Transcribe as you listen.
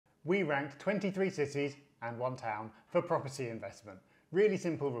We ranked 23 cities and 1 town for property investment. Really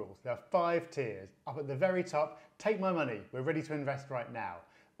simple rules. There are 5 tiers. Up at the very top, take my money. We're ready to invest right now.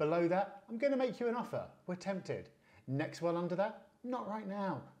 Below that, I'm going to make you an offer. We're tempted. Next one under that, not right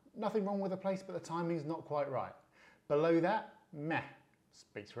now. Nothing wrong with the place, but the timing's not quite right. Below that, meh.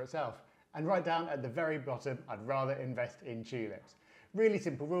 Speaks for itself. And right down at the very bottom, I'd rather invest in tulips. Really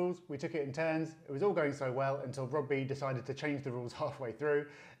simple rules. We took it in turns. It was all going so well until Rob B decided to change the rules halfway through.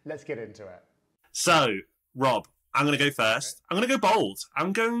 Let's get into it. So, Rob, I'm going to go first. I'm going to go bold.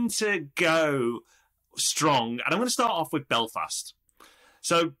 I'm going to go strong. And I'm going to start off with Belfast.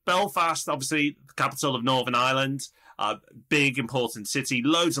 So, Belfast, obviously, the capital of Northern Ireland. Big, important city.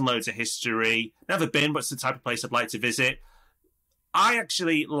 Loads and loads of history. Never been, but it's the type of place I'd like to visit. I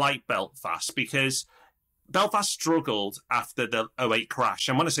actually like Belfast because Belfast struggled after the '08 crash.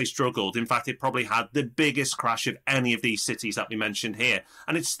 And when I say struggled, in fact, it probably had the biggest crash of any of these cities that we mentioned here.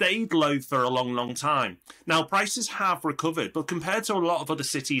 And it stayed low for a long, long time. Now, prices have recovered, but compared to a lot of other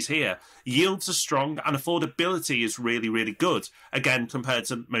cities here, yields are strong and affordability is really, really good. Again, compared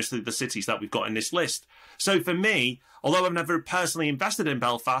to most of the cities that we've got in this list. So for me, although I've never personally invested in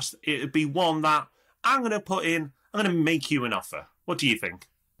Belfast, it would be one that I'm going to make you an offer. What do you think?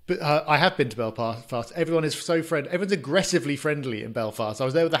 But I have been to Belfast. Everyone is so friendly. Everyone's aggressively friendly in Belfast. I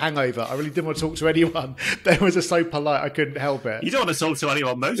was there with a hangover. I really didn't want to talk to anyone. They were just so polite. I couldn't help it. You don't want to talk to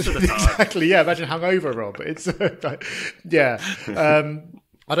anyone most of the time. Exactly. Yeah. Imagine hangover, Rob. It's yeah.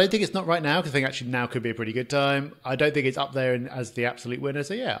 I don't think it's not right now because I think actually now could be a pretty good time. I don't think it's up there as the absolute winner.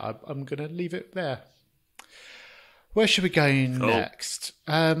 So yeah, I'm going to leave it there. Where should we go next?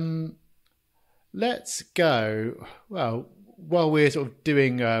 Let's go. Well, while we're sort of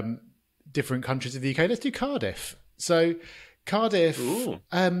doing different countries of the UK, let's do Cardiff. So Cardiff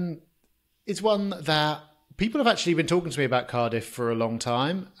is one that people have actually been talking to me about Cardiff for a long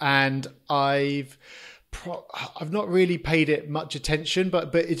time, and I've not really paid it much attention,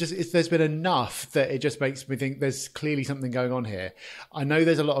 but there's been enough that it just makes me think there's clearly something going on here. I know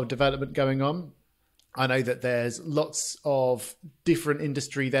there's a lot of development going on. I know that there's lots of different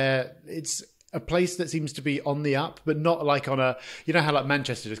industry there. It's a place that seems to be on the up, but not like on a, you know how like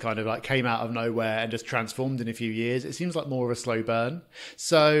Manchester just kind of like came out of nowhere and just transformed in a few years. It seems like more of a slow burn.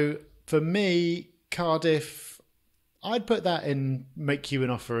 So for me, Cardiff, I'd put that in make you an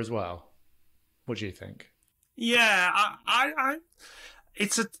offer as well. What do you think? Yeah, I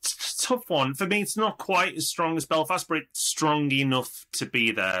it's a tough one. For me, it's not quite as strong as Belfast, but it's strong enough to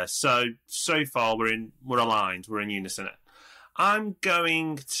be there. So far we're aligned. We're in unison. I'm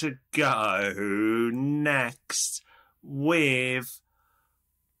going to go next with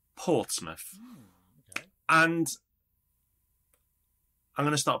Portsmouth. Okay. And I'm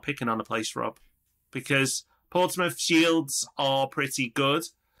going to start picking on a place, Rob, because Portsmouth yields are pretty good,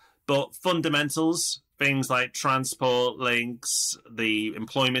 but fundamentals, things like transport links, the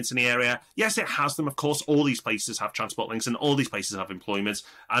employment in the area. Yes, it has them. Of course, all these places have transport links and all these places have employment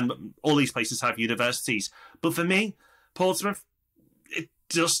and all these places have universities. But for me, Portsmouth, it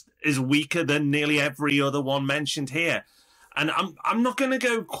just is weaker than nearly every other one mentioned here. And I'm not going to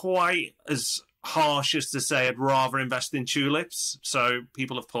go quite as harsh as to say I'd rather invest in tulips. So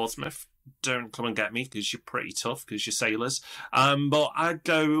people of Portsmouth, don't come and get me because you're pretty tough because you're sailors. But I'd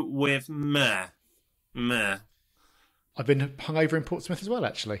go with meh. I've been hungover in Portsmouth as well,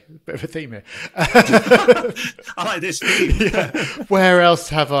 actually. A bit of a theme here. I like this theme. Yeah. Where else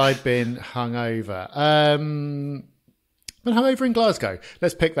have I been hungover? Been hungover in Glasgow.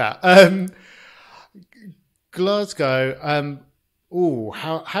 Let's pick that. Glasgow.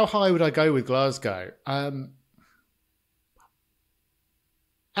 How high would I go with Glasgow?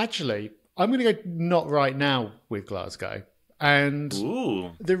 Actually, I'm going to go not right now with Glasgow. And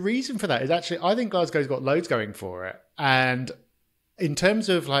the reason for that is actually, I think Glasgow's got loads going for it. And in terms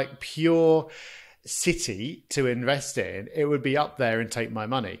of like pure city to invest in, it would be up there and take my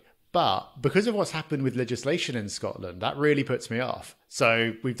money. But because of what's happened with legislation in Scotland, that really puts me off.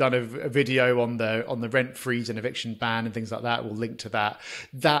 So we've done a video on the rent freeze and eviction ban and things like that. We'll link to that.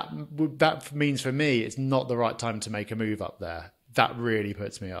 That means for me, it's not the right time to make a move up there. That really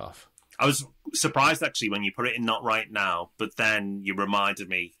puts me off. I was surprised, actually, when you put it in not right now, but then you reminded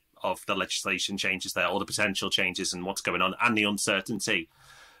me of the legislation changes there, all the potential changes and what's going on, and the uncertainty.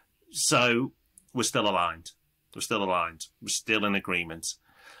 So we're still aligned. We're still in agreement.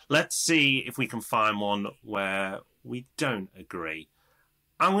 Let's see if we can find one where we don't agree.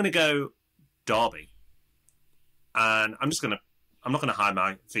 I'm going to go Derby. And I'm not going to hide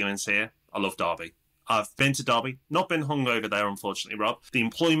my feelings here. I love Derby. I've been to Derby, not been hung over there, unfortunately, Rob. The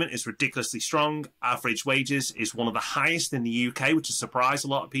employment is ridiculously strong. Average wages is one of the highest in the UK, which has surprised a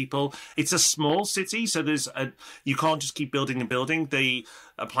lot of people. It's a small city, so you can't just keep building and building. The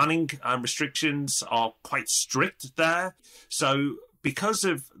planning restrictions are quite strict there. So because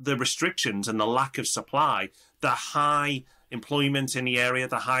of the restrictions and the lack of supply, the high employment in the area,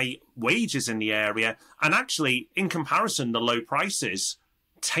 the high wages in the area, and actually, in comparison, the low prices,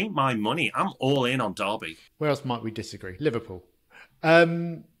 take my money. I'm all in on Derby. Where else might we disagree? Liverpool. Sorry,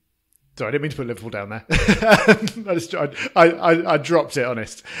 I didn't mean to put Liverpool down there. I dropped it,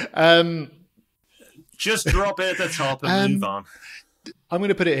 honest. Just drop it at the top and move on. I'm going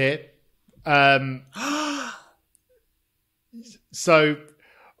to put it here. So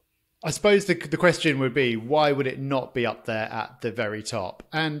I suppose the question would be, why would it not be up there at the very top?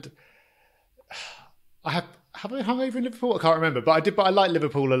 And have I hung over in Liverpool? I can't remember, but I did. But I like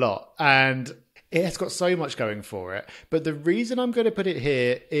Liverpool a lot, and it has got so much going for it. But the reason I'm going to put it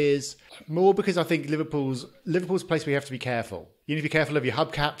here is more because I think Liverpool's a place where you have to be careful. You need to be careful of your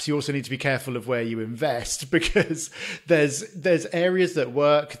hubcaps. You also need to be careful of where you invest, because there's areas that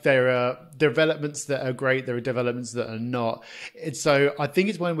work. There are developments that are great. There are developments that are not. And so I think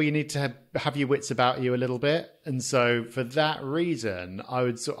it's one where you need to have your wits about you a little bit. And so for that reason,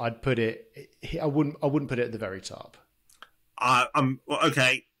 I'd put it. I wouldn't put it at the very top. I'm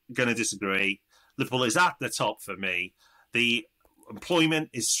okay. Going to disagree. Liverpool is at the top for me. The employment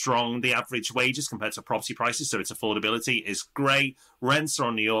is strong. The average wages compared to property prices, so its affordability is great. Rents are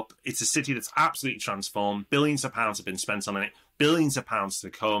on the up. It's a city that's absolutely transformed. Billions of pounds have been spent on it. Billions of pounds to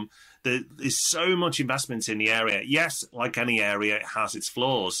come. There's so much investment in the area. Yes, like any area, it has its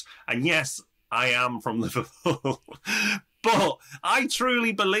flaws. And yes, I am from Liverpool. But I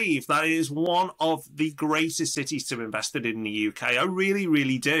truly believe that it is one of the greatest cities to invest in the UK. I really,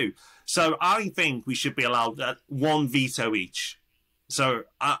 really do. So I think we should be allowed one veto each. So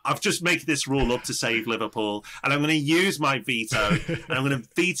I've just made this rule up to save Liverpool, and I'm going to use my veto, and I'm going to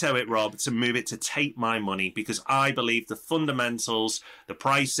veto it, Rob, to move it to take my money, because I believe the fundamentals, the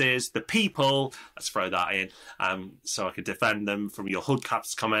prices, the people, let's throw that in, so I could defend them from your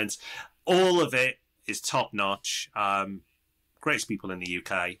Hoodcaps comments, all of it is top-notch. Greatest people in the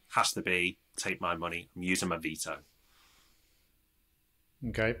UK, has to be, take my money. I'm using my veto.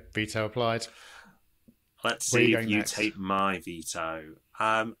 Okay, veto applied. Let's see if you take my veto.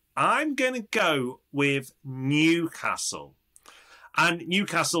 I'm going to go with Newcastle. And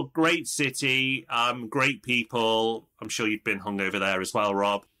Newcastle, great city, great people. I'm sure you've been hung over there as well,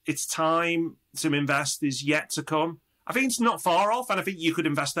 Rob. Its time to invest is yet to come. I think it's not far off, and I think you could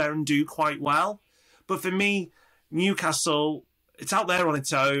invest there and do quite well. But for me, Newcastle, it's out there on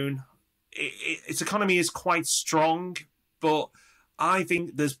its own. Its economy is quite strong, but I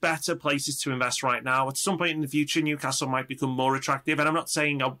think there's better places to invest right now. At some point in the future, Newcastle might become more attractive. And I'm not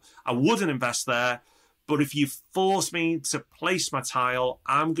saying I wouldn't invest there, but if you force me to place my tile,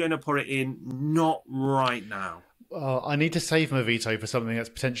 I'm going to put it in not right now. I need to save my veto for something that's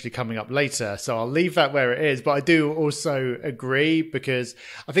potentially coming up later. So I'll leave that where it is. But I do also agree, because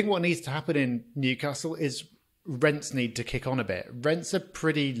I think what needs to happen in Newcastle is rents need to kick on a bit. Rents are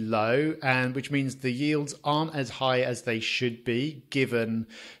pretty low, and which means the yields aren't as high as they should be, given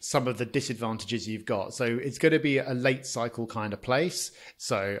some of the disadvantages you've got. So it's going to be a late cycle kind of place.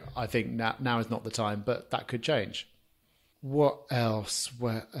 So I think now is not the time, but that could change. What else?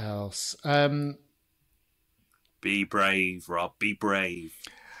 Where else? Be brave, Rob. Be brave.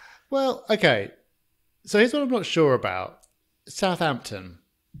 Well, okay. So here's what I'm not sure about. Southampton.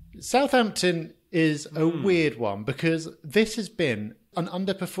 Southampton is a weird one, because this has been an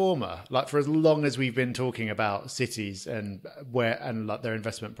underperformer, like, for as long as we've been talking about cities and like their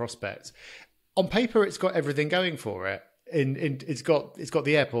investment prospects. On paper, it's got everything going for it. It's got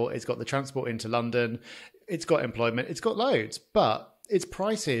the airport, it's got the transport into London, it's got employment, it's got loads, but its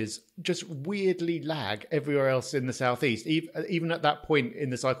prices just weirdly lag everywhere else in the southeast. Even at that point in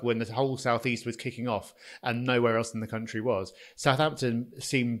the cycle when the whole southeast was kicking off and nowhere else in the country was, Southampton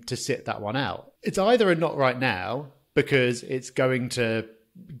seemed to sit that one out. It's either a not right now, because it's going to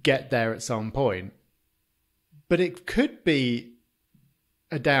get there at some point, but it could be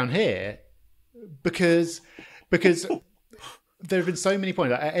a down here because there have been so many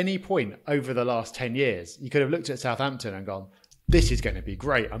points. At any point over the last 10 years, you could have looked at Southampton and gone, this is going to be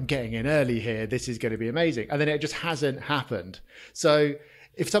great. I'm getting in early here. This is going to be amazing. And then it just hasn't happened. So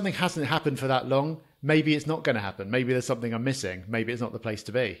if something hasn't happened for that long, maybe it's not going to happen. Maybe there's something I'm missing. Maybe it's not the place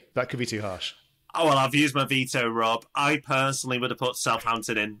to be. That could be too harsh. Oh, well, I've used my veto, Rob. I personally would have put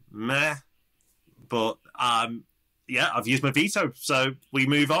Southampton in meh. But, yeah, I've used my veto. So we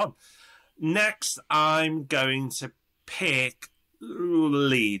move on. Next, I'm going to pick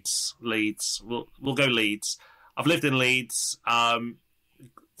Leeds. We'll go Leeds. I've lived in Leeds.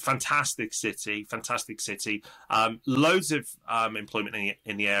 Fantastic city. Loads of employment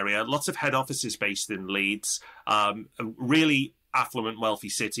in the area. Lots of head offices based in Leeds. A really affluent, wealthy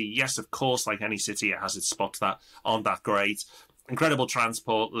city. Yes, of course, like any city, it has its spots that aren't that great. Incredible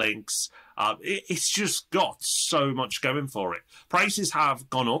transport links. It's just got so much going for it. Prices have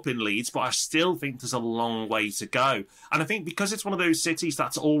gone up in Leeds, but I still think there's a long way to go. And I think because it's one of those cities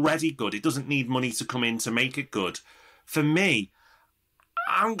that's already good, it doesn't need money to come in to make it good. For me,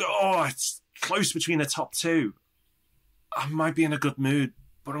 it's close between the top two. I might be in a good mood,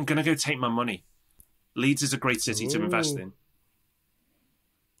 but I'm going to go take my money. Leeds is a great city to invest in.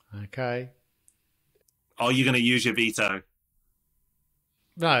 Okay. Are you going to use your veto?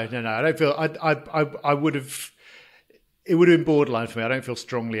 No. I don't feel. I would have. It would have been borderline for me. I don't feel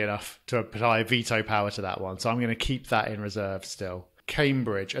strongly enough to apply veto power to that one, so I'm going to keep that in reserve still.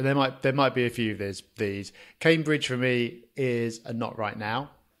 Cambridge, and there might be a few of these. Cambridge for me is a not right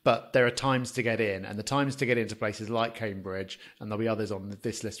now, but there are times to get in, and the times to get into places like Cambridge, and there'll be others on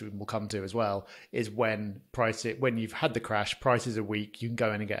this list we'll come to as well, is when you've had the crash, prices are weak, you can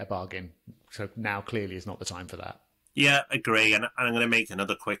go in and get a bargain. So now clearly is not the time for that. Yeah, agree. And I'm going to make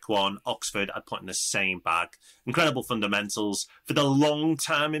another quick one. Oxford, I'd put in the same bag. Incredible fundamentals. For the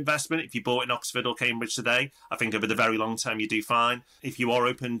long-term investment, if you bought in Oxford or Cambridge today, I think over the very long term, you do fine. If you are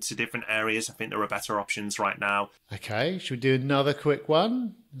open to different areas, I think there are better options right now. Okay, should we do another quick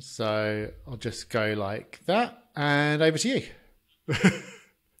one? So I'll just go like that. And over to you.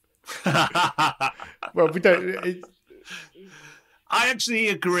 Well, we don't... I actually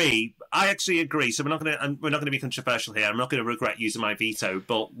agree. So we're not going to be controversial here. I'm not going to regret using my veto.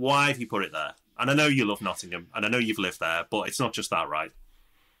 But why have you put it there? And I know you love Nottingham, and I know you've lived there, but it's not just that, right?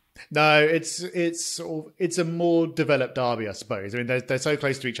 No, it's a more developed derby, I suppose. I mean, they're so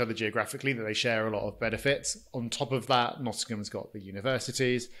close to each other geographically that they share a lot of benefits. On top of that, Nottingham's got the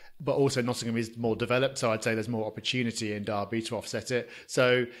universities, but also Nottingham is more developed, so I'd say there's more opportunity in Derby to offset it.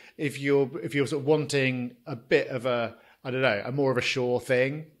 So if you're sort of wanting a bit of a more of a sure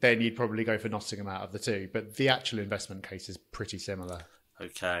thing, then you'd probably go for Nottingham out of the two. But the actual investment case is pretty similar.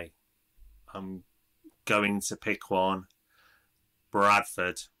 Okay. I'm going to pick one.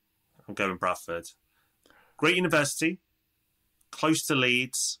 Bradford. I'm going Bradford. Great university. Close to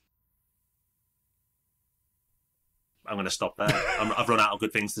Leeds. I'm going to stop there. I've run out of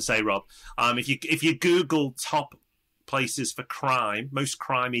good things to say, Rob. If you Google top places for crime, most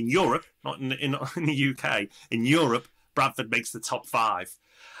crime in Europe, not in the UK, in Europe, Bradford makes the top 5.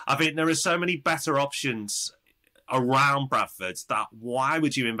 I think there are so many better options around Bradford that why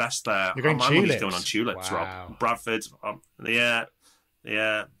would you invest there? You're going my tulips. money's going on tulips, Wow. Rob. Bradford,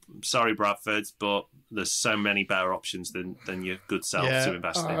 yeah. Sorry, Bradford, but there's so many better options than your good self to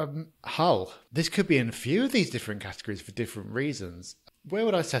invest in. Hull. This could be in a few of these different categories for different reasons. Where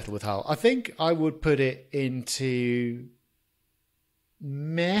would I settle with Hull? I think I would put it into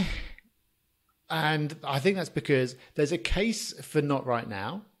meh. And I think that's because there's a case for not right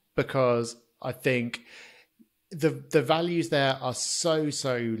now, because I think the values there are so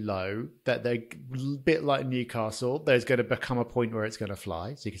low that they're a bit like Newcastle. There's going to become a point where it's going to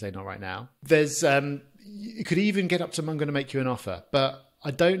fly. So you can say not right now. There's you could even get up to I'm going to make you an offer, but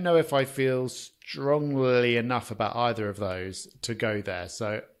I don't know if I feel strongly enough about either of those to go there.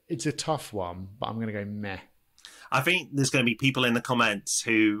 So it's a tough one, but I'm going to go meh. I think there's going to be people in the comments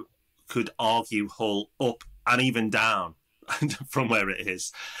who could argue Hull up and even down from where it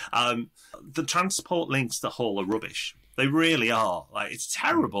is. The transport links to Hull are rubbish. They really are. Like, it's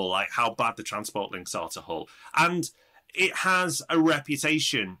terrible, like how bad the transport links are to Hull. And it has a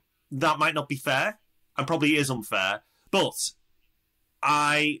reputation that might not be fair and probably is unfair. But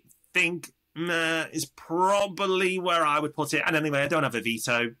I think is probably where I would put it. And anyway, I don't have a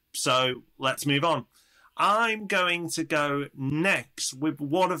veto, so let's move on. I'm going to go next with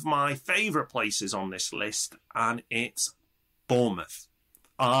one of my favourite places on this list, and it's Bournemouth.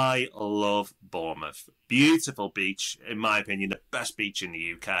 I love Bournemouth. Beautiful beach, in my opinion, the best beach in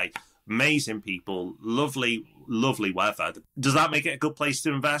the UK. Amazing people, lovely, lovely weather. Does that make it a good place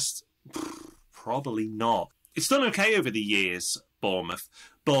to invest? Probably not. It's done okay over the years, Bournemouth,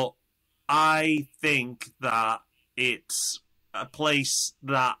 but I think that it's a place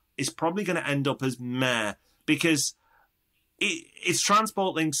that is probably going to end up as meh, because its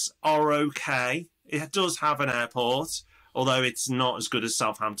transport links are okay. It does have an airport, although it's not as good as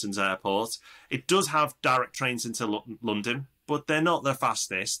Southampton's airport. It does have direct trains into London, but they're not the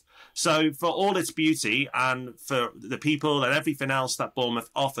fastest. So for all its beauty and for the people and everything else that Bournemouth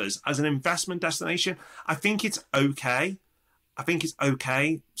offers as an investment destination, I think it's okay.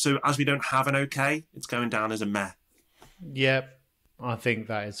 So as we don't have an okay, it's going down as a meh. Yep, I think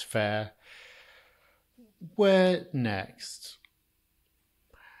that is fair. Where next?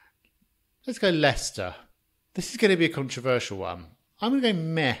 Let's go Leicester. This is going to be a controversial one. I'm going to go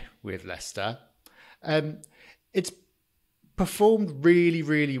meh with Leicester. It's performed really,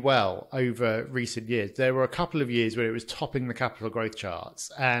 really well over recent years. There were a couple of years where it was topping the capital growth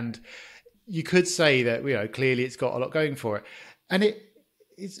charts, and you could say that, you know, clearly it's got a lot going for it, and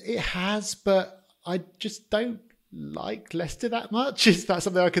it has. But I just don't like Leicester that much. Is that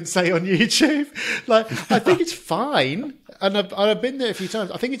something I can say on YouTube? Like, I think it's fine, and I've been there a few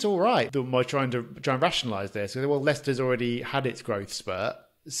times. I think it's all right. Am trying and rationalise this? Well, Leicester's already had its growth spurt,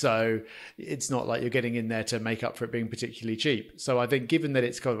 so it's not like you're getting in there to make up for it being particularly cheap. So I think, given that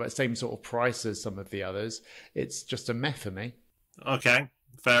it's got the same sort of price as some of the others, it's just a meh for me. Okay,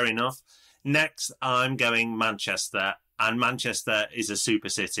 fair enough. Next, I'm going Manchester, and Manchester is a super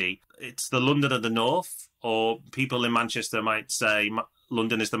city. It's the London of the North, or people in Manchester might say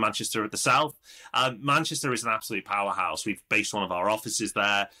London is the Manchester of the South. Manchester is an absolute powerhouse. We've based one of our offices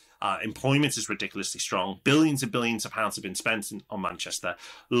there. Employment is ridiculously strong. Billions and billions of pounds have been spent on Manchester.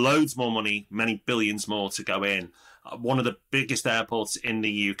 Loads more money, many billions more to go in. One of the biggest airports in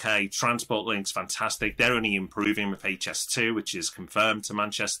the UK. Transport links, fantastic. They're only improving with HS2, which is confirmed to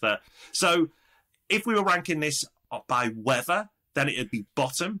Manchester. So if we were ranking this by weather, then it would be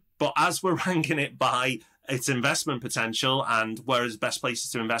bottom. But as we're ranking it by its investment potential and where is best places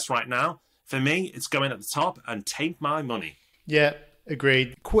to invest right now, for me, it's going at the top, and take my money. Yeah,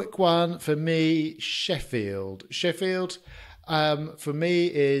 agreed. Quick one for me, Sheffield. Sheffield, for me,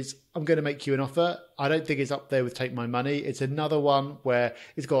 is I'm going to make you an offer. I don't think it's up there with take my money. It's another one where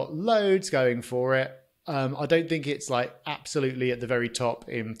it's got loads going for it. I don't think it's like absolutely at the very top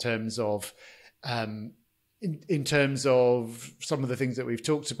in terms of in terms of some of the things that we've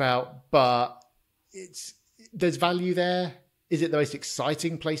talked about, but there's value there. Is it the most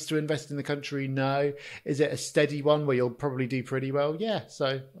exciting place to invest in the country? No. Is it a steady one where you'll probably do pretty well? Yeah.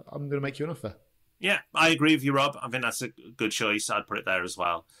 So I'm going to make you an offer. Yeah, I agree with you, Rob. I think that's a good choice. I'd put it there as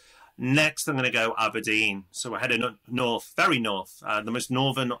well. Next, I'm going to go Aberdeen. So we're heading north, very north, the most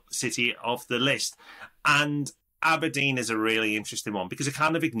northern city of the list. And Aberdeen is a really interesting one because it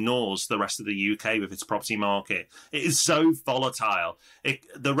kind of ignores the rest of the UK with its property market. It is so volatile.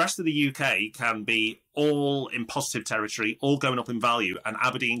 The rest of the UK can be all in positive territory, all going up in value, and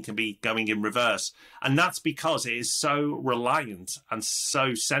Aberdeen can be going in reverse. And that's because it is so reliant and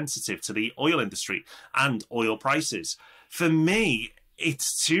so sensitive to the oil industry and oil prices. For me,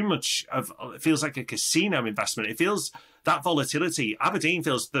 it's too much of, it feels like a casino investment. It feels that volatility. Aberdeen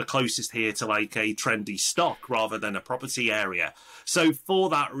feels the closest here to like a trendy stock rather than a property area. So for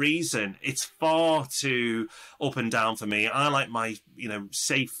that reason, it's far too up and down for me. I like my,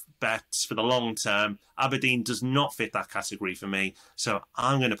 safe bets for the long term. Aberdeen does not fit that category for me. So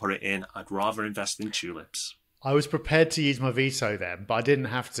I'm going to put it in. I'd rather invest in tulips. I was prepared to use my veto then, but I didn't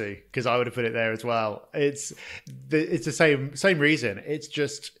have to because I would have put it there as well. It's the same reason. It's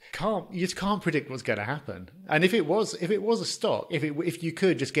just you just can't predict what's going to happen. And if it was a stock, if you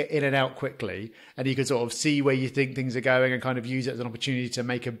could just get in and out quickly, and you could sort of see where you think things are going and kind of use it as an opportunity to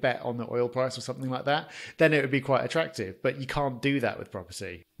make a bet on the oil price or something like that, then it would be quite attractive. But you can't do that with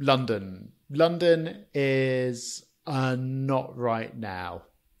property. London is not right now,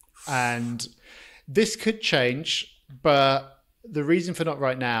 and this could change, but the reason for not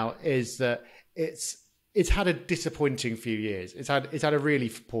right now is that it's had a disappointing few years. It's had a really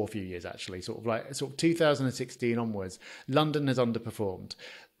poor few years, actually. Sort of 2016 onwards, London has underperformed,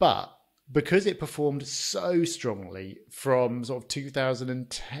 but because it performed so strongly from sort of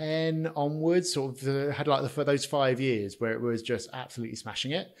 2010 onwards, had for those 5 years where it was just absolutely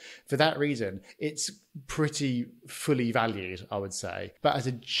smashing it. For that reason, it's pretty fully valued, I would say. But as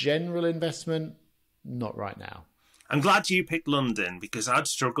a general investment, not right now. I'm glad you picked London because I'd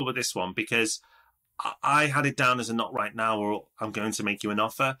struggle with this one because I had it down as a not right now or I'm going to make you an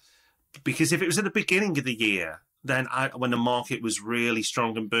offer. Because if it was at the beginning of the year, then when the market was really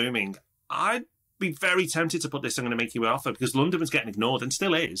strong and booming, I'd be very tempted to put this I'm going to make you an offer because London was getting ignored and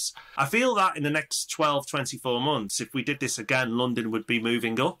still is. I feel that in the next 12, 24 months, if we did this again, London would be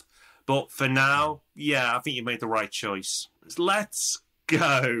moving up. But for now, yeah, I think you made the right choice. Let's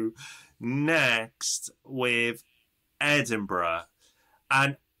go next with Edinburgh.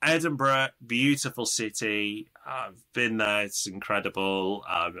 And Edinburgh, beautiful city. I've been there. It's incredible.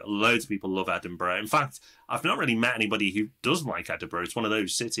 Loads of people love Edinburgh. In fact, I've not really met anybody who doesn't like Edinburgh. It's one of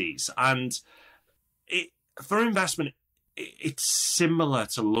those cities. And for investment, it's similar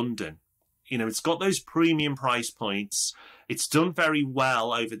to London. You know, it's got those premium price points. It's done very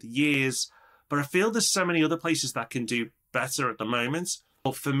well over the years. But I feel there's so many other places that can do better at the moment.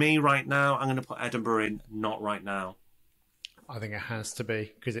 But for me right now, I'm going to put Edinburgh in, not right now. I think it has to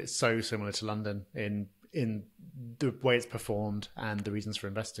be, because it's so similar to London in the way it's performed and the reasons for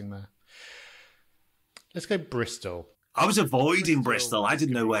investing there. Let's go Bristol. I was avoiding Bristol. I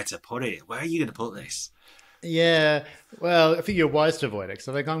didn't know where to put it. Where are you going to put this? Yeah, well, I think you're wise to avoid it, because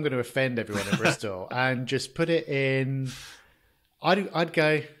I think I'm going to offend everyone in Bristol and just put it in. I'd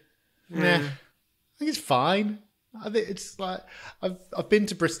go, nah. I think it's fine. I think it's like I've been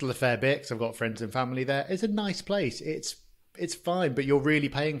to Bristol a fair bit because I've got friends and family there. It's a nice place. It's fine, but you're really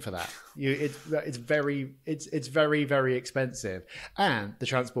paying for that. It's very very expensive, and the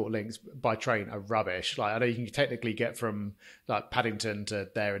transport links by train are rubbish. Like, I know you can technically get from like Paddington to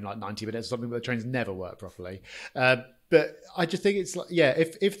there in like 90 minutes or something, but the trains never work properly. But I just think it's like, yeah,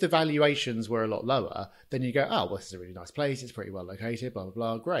 if the valuations were a lot lower, then you go, oh, well, this is a really nice place. It's pretty well located, blah, blah,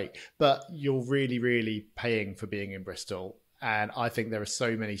 blah. Great. But you're really, really paying for being in Bristol. And I think there are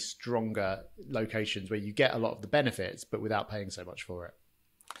so many stronger locations where you get a lot of the benefits, but without paying so much for it.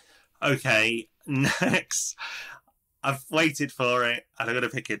 Okay, next. I've waited for it, and I'm going to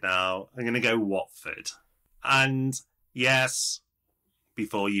pick it now. I'm going to go Watford. And yes,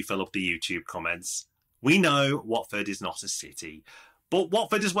 before you fill up the YouTube comments, we know Watford is not a city, but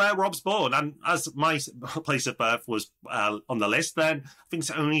Watford is where Rob's born. And as my place of birth was on the list, then I think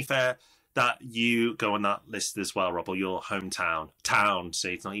it's only fair that you go on that list as well, Rob, or your hometown. Town,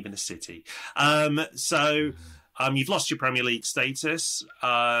 see, it's not even a city. So you've lost your Premier League status.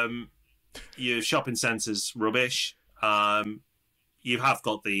 Your shopping centre's rubbish. You have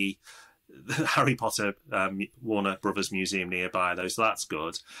got the Harry Potter Warner Brothers Museum nearby, though, so that's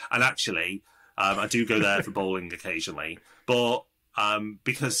good. And actually, I do go there for bowling occasionally, but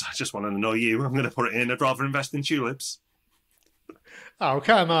because I just want to annoy you, I'm going to put it in. I'd rather invest in tulips. Oh,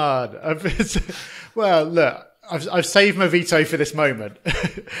 come on. Well, look, I've saved my veto for this moment.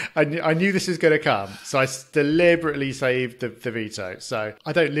 I knew this was going to come, so I deliberately saved the veto. So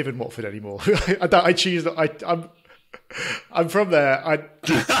I don't live in Watford anymore. I choose that. I'm from there.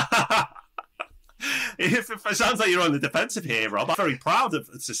 It sounds like you're on the defensive here, Rob. I'm very proud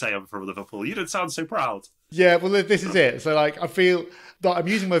to say I'm from Liverpool. You don't sound so proud. Yeah, well, this is it. So, like, I feel that I'm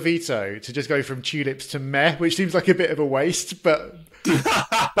using my veto to just go from tulips to meh, which seems like a bit of a waste, but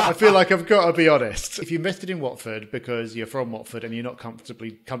I feel like I've got to be honest. If you invested in Watford because you're from Watford and you're not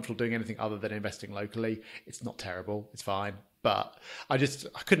comfortable doing anything other than investing locally, it's not terrible. It's fine. But I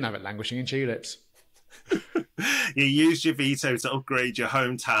couldn't have it languishing in tulips. You used your veto to upgrade your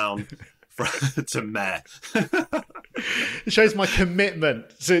hometown to meh. It shows my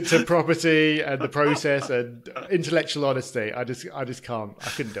commitment to property and the process and intellectual honesty. I just can't. I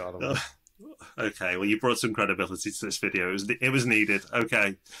couldn't do otherwise. Okay, well, you brought some credibility to this video. It was needed.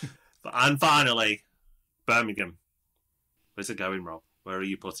 Okay. And finally, Birmingham. Where's it going, Rob? Where are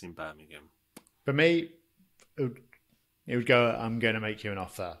you putting Birmingham? For me, it would go, I'm going to make you an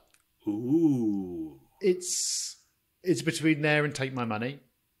offer. Ooh. It's between there and Take My Money,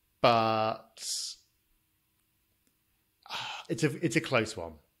 but it's a close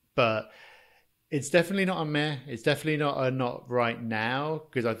one. But it's definitely not a meh. It's definitely not a not right now,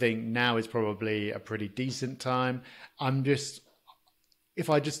 because I think now is probably a pretty decent time. If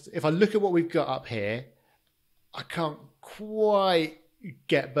I look at what we've got up here, I can't quite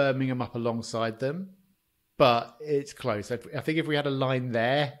get Birmingham up alongside them, but it's close. I think if we had a line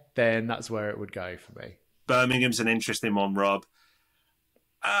there, then that's where it would go for me. Birmingham's an interesting one, Rob.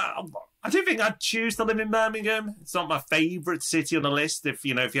 I don't think I'd choose to live in Birmingham. It's not my favourite city on the list. If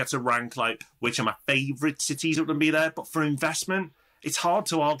you had to rank like which are my favourite cities that would be there, but for investment, it's hard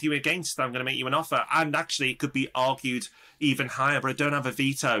to argue against. I'm going to make you an offer, and actually, it could be argued even higher. But I don't have a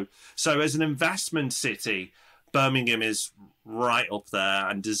veto. So, as an investment city, Birmingham is right up there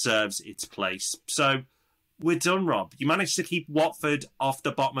and deserves its place. So, we're done, Rob. You managed to keep Watford off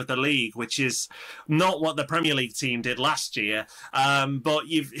the bottom of the league, which is not what the Premier League team did last year. But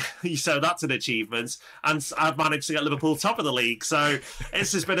so that's an achievement. And I've managed to get Liverpool top of the league. So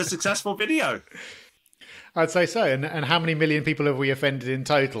it's just been a successful video. I'd say so. And how many million people have we offended in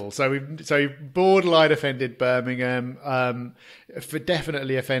total? So we borderline offended Birmingham.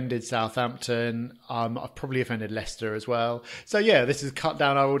 Definitely offended Southampton. I've probably offended Leicester as well. So yeah, this has cut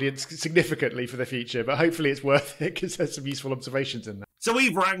down our audience significantly for the future, but hopefully it's worth it because there's some useful observations in there. So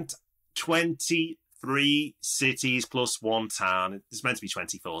we've ranked 23 3 cities plus 1 town. It's meant to be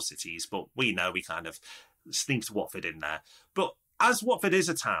 24 cities, but we know we kind of sneaked Watford in there. But as Watford is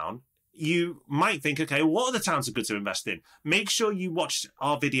a town, you might think, okay, what other towns are good to invest in? Make sure you watch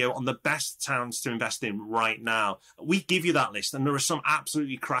our video on the best towns to invest in right now. We give you that list, and there are some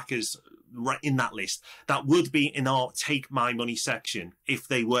absolutely crackers right in that list that would be in our Take My Money section if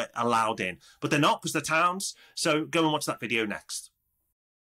they were allowed in. But they're not, because they're towns. So go and watch that video next.